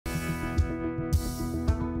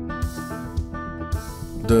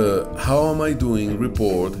The How Am I Doing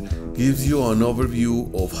report gives you an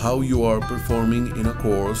overview of how you are performing in a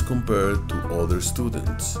course compared to other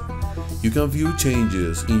students. You can view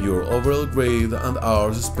changes in your overall grade and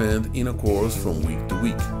hours spent in a course from week to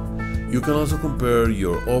week. You can also compare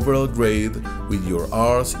your overall grade with your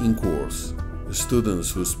hours in course.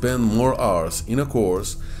 Students who spend more hours in a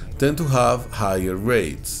course tend to have higher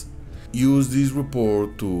grades. Use this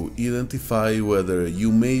report to identify whether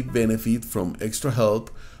you may benefit from extra help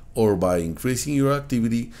or by increasing your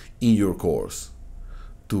activity in your course.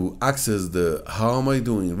 To access the How Am I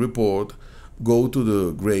Doing report, go to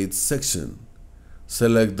the Grades section.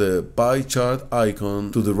 Select the pie chart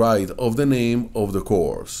icon to the right of the name of the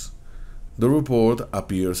course. The report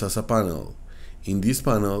appears as a panel. In this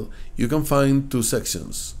panel, you can find two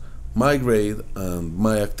sections, My Grade and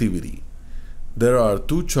My Activity. There are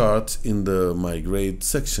two charts in the My Grade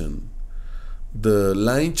section. The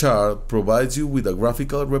line chart provides you with a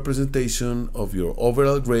graphical representation of your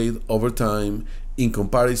overall grade over time in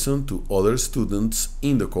comparison to other students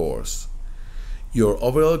in the course. Your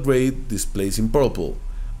overall grade displays in purple,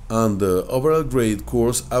 and the overall grade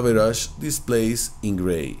course average displays in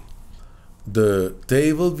gray. The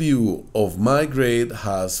table view of My Grade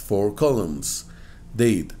has 4 columns: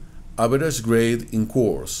 date, average grade in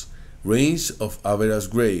course, range of average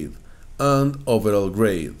grade, and overall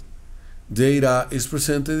grade. Data is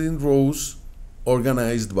presented in rows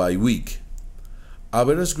organized by week.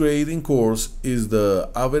 Average grade in course is the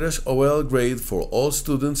average overall grade for all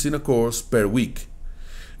students in a course per week.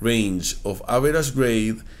 Range of average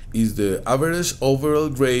grade is the average overall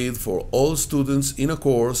grade for all students in a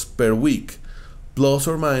course per week, plus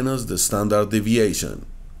or minus the standard deviation.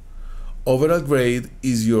 Overall grade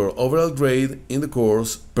is your overall grade in the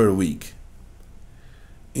course per week.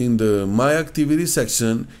 In the My Activity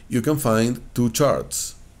section, you can find two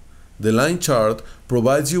charts. The line chart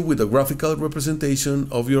provides you with a graphical representation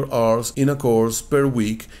of your hours in a course per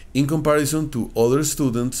week in comparison to other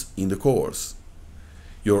students in the course.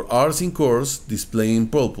 Your hours in course display in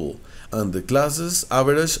purple, and the class's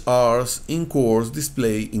average hours in course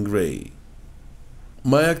display in gray.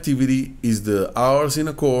 My Activity is the hours in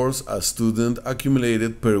a course a student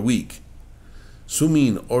accumulated per week. Zoom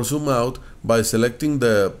in or zoom out by selecting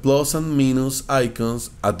the plus and minus icons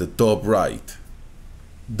at the top right.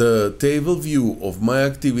 The table view of My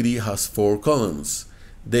Activity has 4 columns: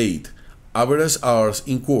 date, average hours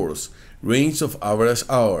in course, range of average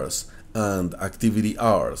hours, and activity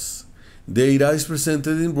hours. Data is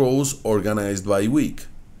presented in rows organized by week.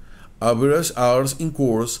 Average hours in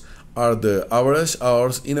course are the average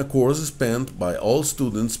hours in a course spent by all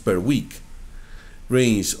students per week.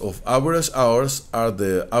 Range of average hours are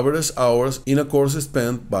the average hours in a course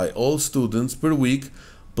spent by all students per week,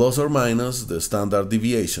 plus or minus the standard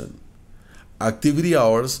deviation. Activity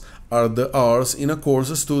hours are the hours in a course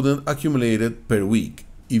a student accumulated per week.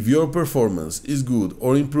 If your performance is good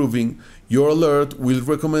or improving, your alert will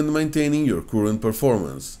recommend maintaining your current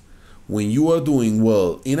performance. When you are doing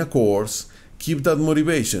well in a course, keep that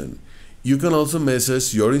motivation. You can also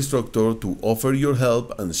message your instructor to offer your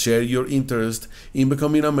help and share your interest in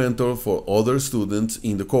becoming a mentor for other students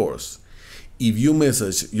in the course. If you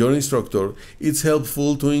message your instructor, it's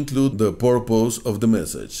helpful to include the purpose of the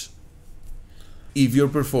message. If your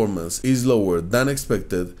performance is lower than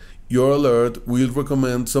expected, your alert will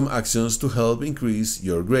recommend some actions to help increase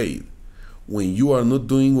your grade. When you are not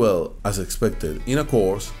doing well as expected in a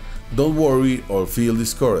course, don't worry or feel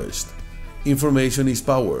discouraged. Information is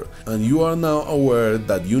power, and you are now aware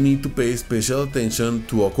that you need to pay special attention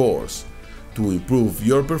to a course. To improve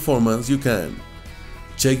your performance, you can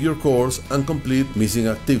check your course and complete missing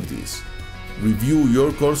activities, review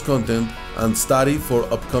your course content, and study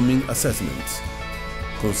for upcoming assessments.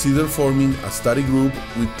 Consider forming a study group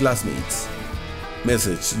with classmates.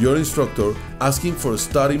 Message your instructor asking for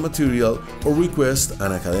study material or request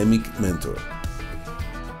an academic mentor.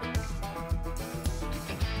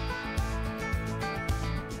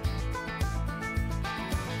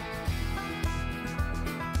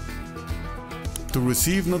 To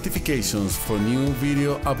receive notifications for new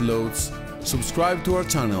video uploads, subscribe to our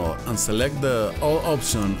channel and select the All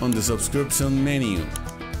option on the subscription menu.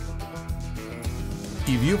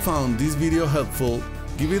 If you found this video helpful,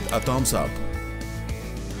 give it a thumbs up.